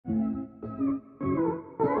What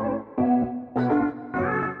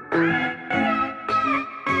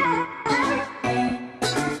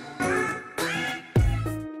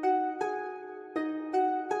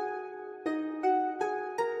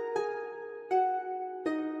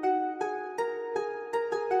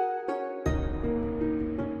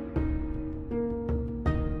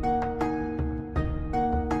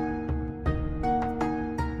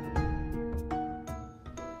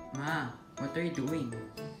are you doing?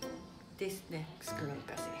 This next girl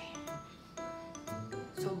kasi,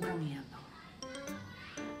 sobrang yabang.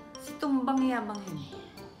 Si Tumbang yabang yun eh.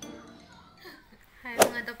 Hi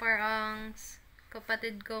mga daparangs,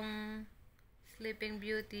 kapatid kong Sleeping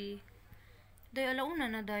Beauty. Day, alauna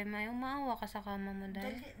na day, may umaawa ka sa kama mo, day.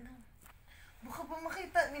 Dali na. Baka pa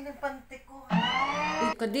makita ni pante ko.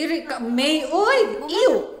 Uy, kadiri ka, May! Uy!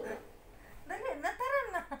 Ew! Dali na, tara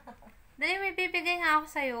na. Day, may bibigay nga ako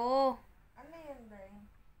sa'yo. Ano yun, Day?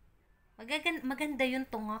 Maganda yung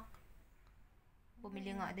tungak.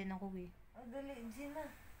 Bumili nga din ako eh. Oh, dali, Gina.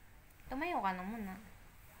 Tumayo ka na muna.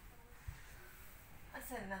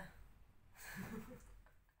 Asan na?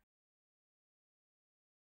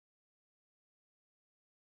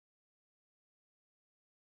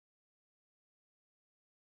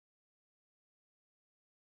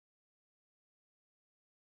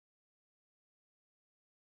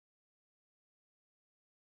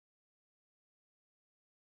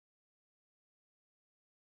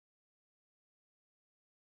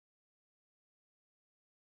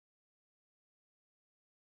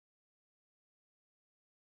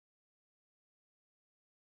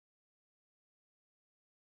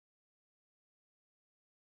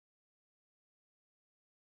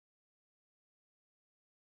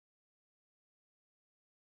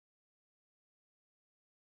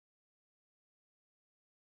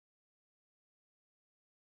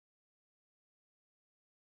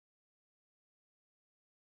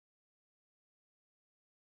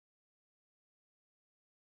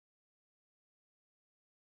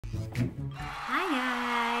 Hi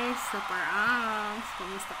guys! Daparangs!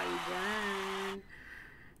 Kamusta kayo dyan?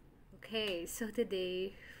 Okay, so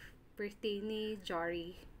today, birthday ni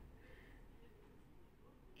Jory.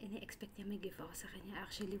 Ini-expect niya may gift ako sa kanya.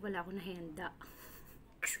 Actually, wala akong nahenda.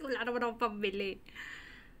 Kasi wala naman akong pambili.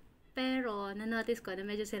 Pero, na-notice ko na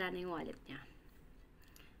medyo sira na yung wallet niya.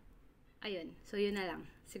 Ayun, so yun na lang.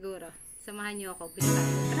 Siguro, samahan niyo ako. Bili tayo.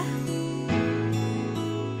 Tara!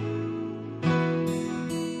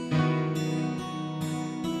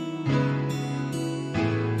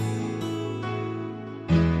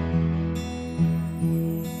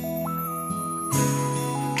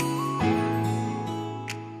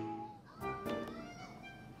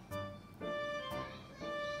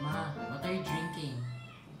 Ma, what are you drinking?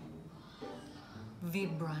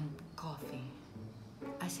 V-brand coffee.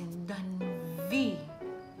 As in DannVie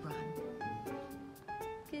brand.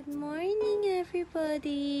 Good morning,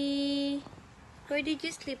 everybody. Where did you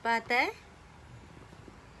sleep, ate?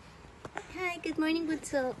 Hi, good morning,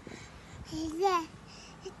 Bunso.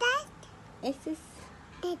 Is this?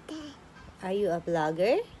 Are you a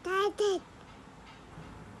vlogger?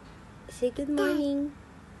 Say good morning.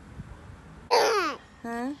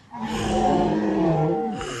 Huh?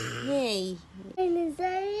 Hey.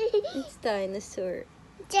 It's dinosaur.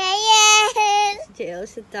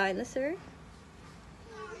 Jail's a dinosaur.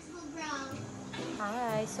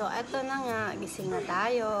 Hi, so eto na nga, gising na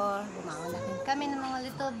tayo. Bumangon na rin kami ng mga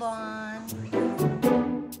little bon.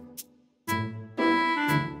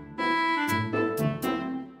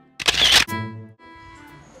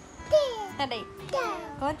 Taday.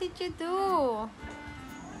 What did you do?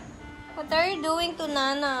 What are you doing to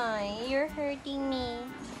Nanay? You're hurting me.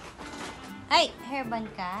 Ay,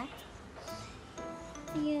 hairband ka?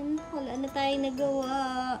 Ayan, wala na tayong nagawa.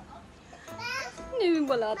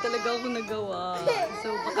 Wala talaga ako nagawa.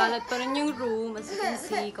 So, pakalat pa rin yung room. As you can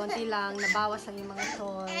see, konti lang. Nabawas lang yung mga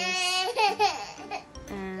toys.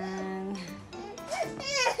 And,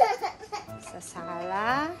 sa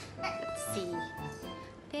sala. Let's see.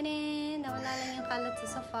 Tinin! Nawala lang yung kalat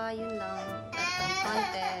sa sofa. Yun lang. At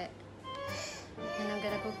konti. And I'm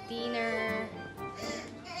gonna cook dinner.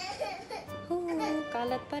 Oh,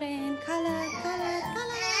 kalat pa rin. Kalat.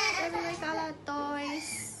 Everywhere kalat.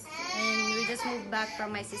 Toys. And we just moved back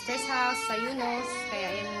from my sister's house sa Yunus. Kaya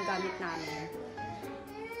yan yung gamit namin.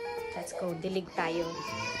 Let's go. Dilig tayo.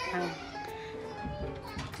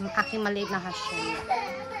 Ang aking maliit na hasyon.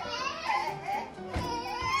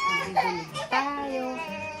 Dilig tayo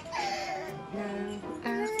ng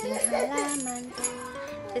aking halaman.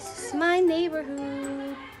 This is my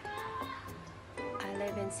neighborhood. I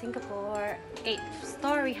live in Singapore. 8th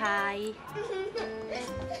story high.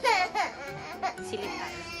 Silip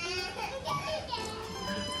tayo.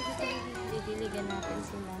 Didiligan natin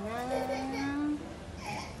sila ng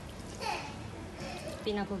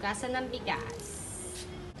pinaghugasan ng bigas.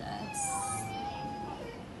 That's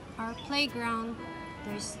our playground.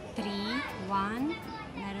 There's 3, 1,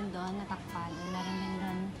 meron doon natakpan, meron din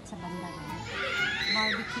doon sa banda doon.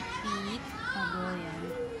 Barbecue pit,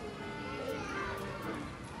 pagulyan.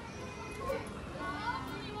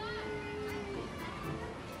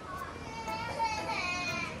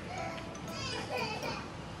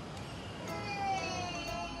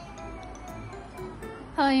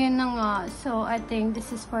 Ayun na nga. So, I think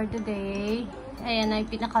this is for today. Ayan na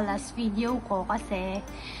yung pinaka-last video ko kasi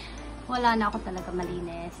wala na ako talaga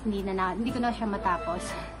malinis. Hindi ko na siya matapos.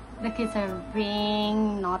 The kids are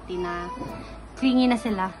being naughty na. Clingy na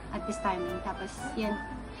sila at this timing. Tapos, yan.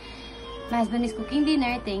 My husband is cooking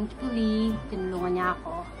dinner. Thankfully, tinulungan niya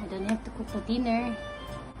ako. I don't have to cook the dinner.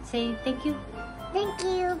 Say thank you. Thank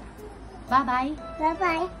you. Bye-bye.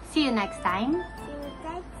 Bye-bye. See you next time. See you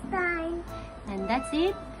next time. And that's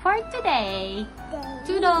it for today. Thank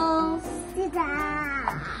Toodles! you.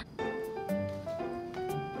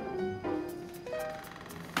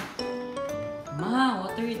 Ma,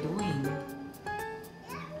 what are you doing?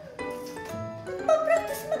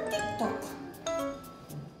 Mag-practice mag-TikTok.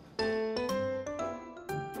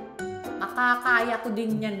 Makakaya ko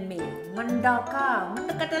din yan, May. Manda ka.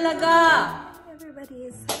 Manda ka talaga. Everybody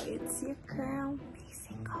is it's your girl,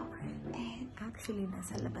 Mexico. And actually,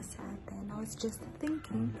 nasa labas sa atin. I was just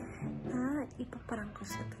thinking na ipaparang ko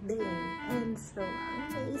siya today. And so, ang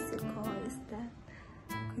naisip ko is that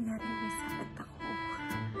kunyari may sakit ako.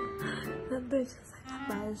 Nandun siya sa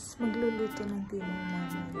labas. Magluluto ng dinner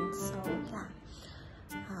namin. So, yeah.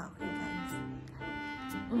 Okay, guys.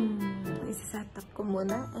 Isa-set up ko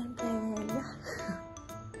muna. And then, yeah.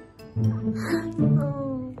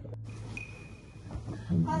 Oh.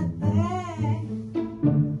 Ate!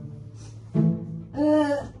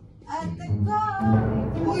 Ate ko!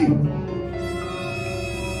 Uy!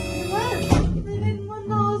 What? Bilhin mo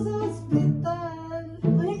na ako sa hospital.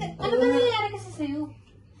 Ano ba nangyayari kasi sa'yo?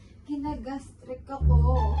 Kinagastric ako.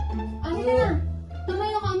 Ano na?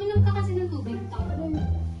 Tumayo ka, uminom ka kasi ng tubig.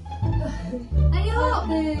 Tayo!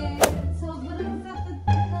 Ate! Sobrang sakit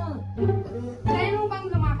ko na. Kaya mo bang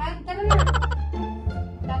lumakad? Tara na!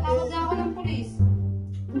 Tatawag na ako ng pulis.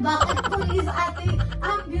 Bakit police, ate?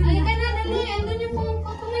 Ambulance! Ay ka na, dali! Andun yung phone ko.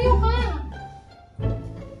 Tumayo ka!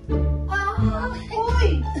 Uy!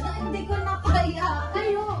 Hindi ko na kaya.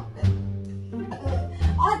 Tayo!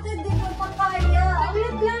 Ate, hindi ko pa kaya.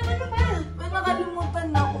 Saglit lang! Ano ba? May nakalimutan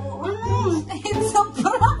ako. Ano? It's a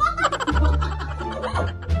prank!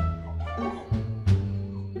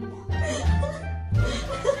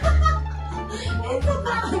 It's a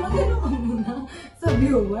prank! Magano ka muna sa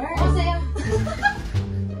viewer? O, saya!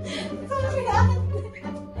 Sorry, ate.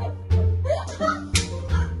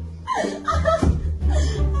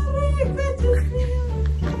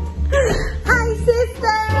 Hi,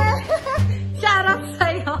 sister! Shout out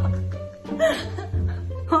sa'yo!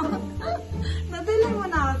 Nadali mo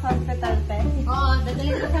na ako sa hospital, te. Oo,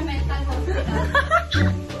 dadalhin ko sa mental hospital.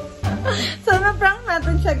 So, na-prank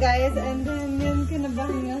natin siya, guys. And then, yun,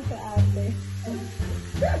 kinabahan nga sa ate.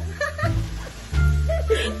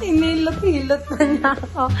 Hinilot-hilot na niya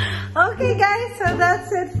ako. Okay, guys. So,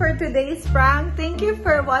 that's it for today's prank. Thank you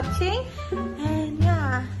for watching. And,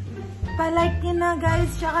 yeah. Pa-like nyo na,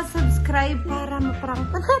 guys. Tsaka subscribe para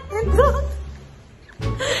ma-prank pa natin doon.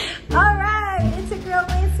 Alright. It's a girl,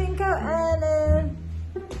 May 5, and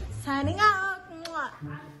signing out. Mwah.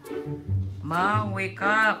 Ma, wake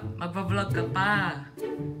up! Magpa-vlog ka pa.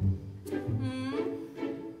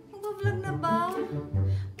 Mag-vlog na ba?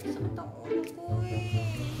 Sakit ang ulo ko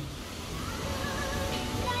eh.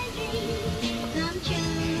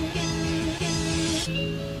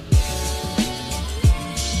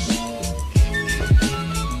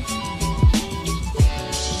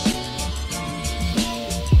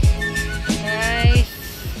 Guys,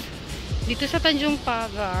 dito sa Tanjung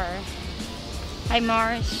Pagar ay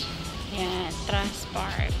Mars. Yan,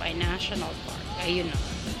 Transpark by National Park. Ayun na.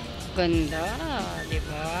 Ganda, di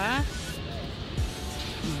ba?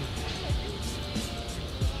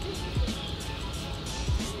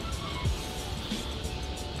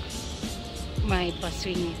 May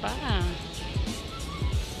paswing pa.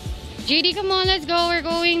 JD, come on, let's go. We're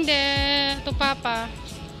going there to Papa.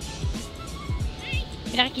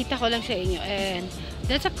 Pinakikita ko lang sa inyo. And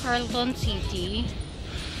that's a Carlton City.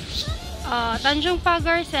 Tanjung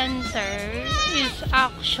Pagar Center is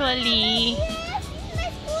actually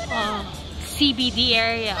CBD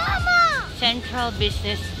area. Central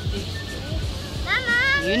Business District.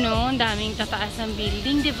 Mama! Yun o, ang daming tataas ng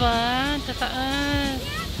building, di ba? Tataas.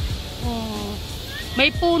 Oh.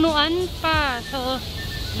 May punuan pa. So,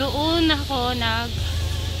 doon ako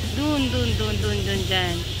doon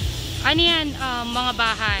dyan. Ano yan? Mga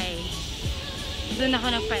bahay. Doon ako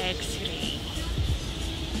nagpa-x-ray.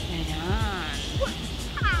 Ayan.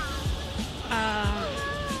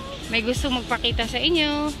 May gusto magpakita sa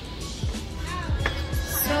inyo.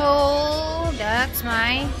 So, that's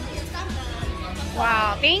my...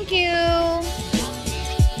 Wow, thank you!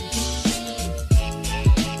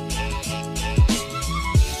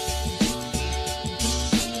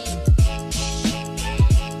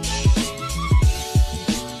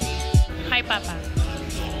 Hi, Papa.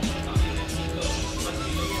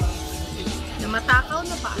 Namatakaw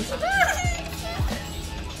na pa.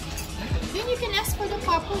 Then you can ask for the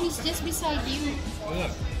papa. He's just beside you.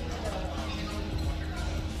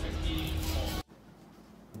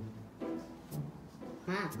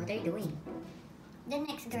 Ma, what are you doing? The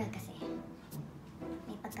next girl kasi.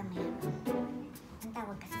 May pagkamayabang. Ang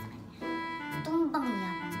tawag kasi sa kanya. Tumbang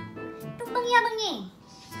yabang. Tumbang yabang niya eh.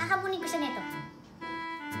 Kakabunin ko siya neto.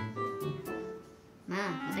 Ma,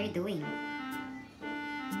 what are you doing?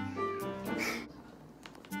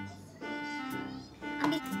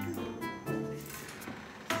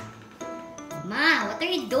 Ma, what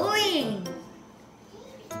are you doing?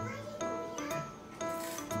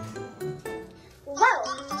 Wow!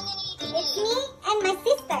 It's me and my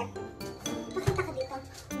sister. Pakita ka dito.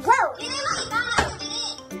 Wow!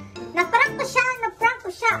 Naprank ko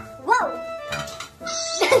siya. Wow!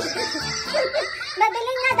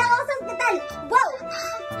 Nadaling na daw ako sa ospital. Wow!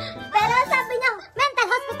 Pero sabi niya,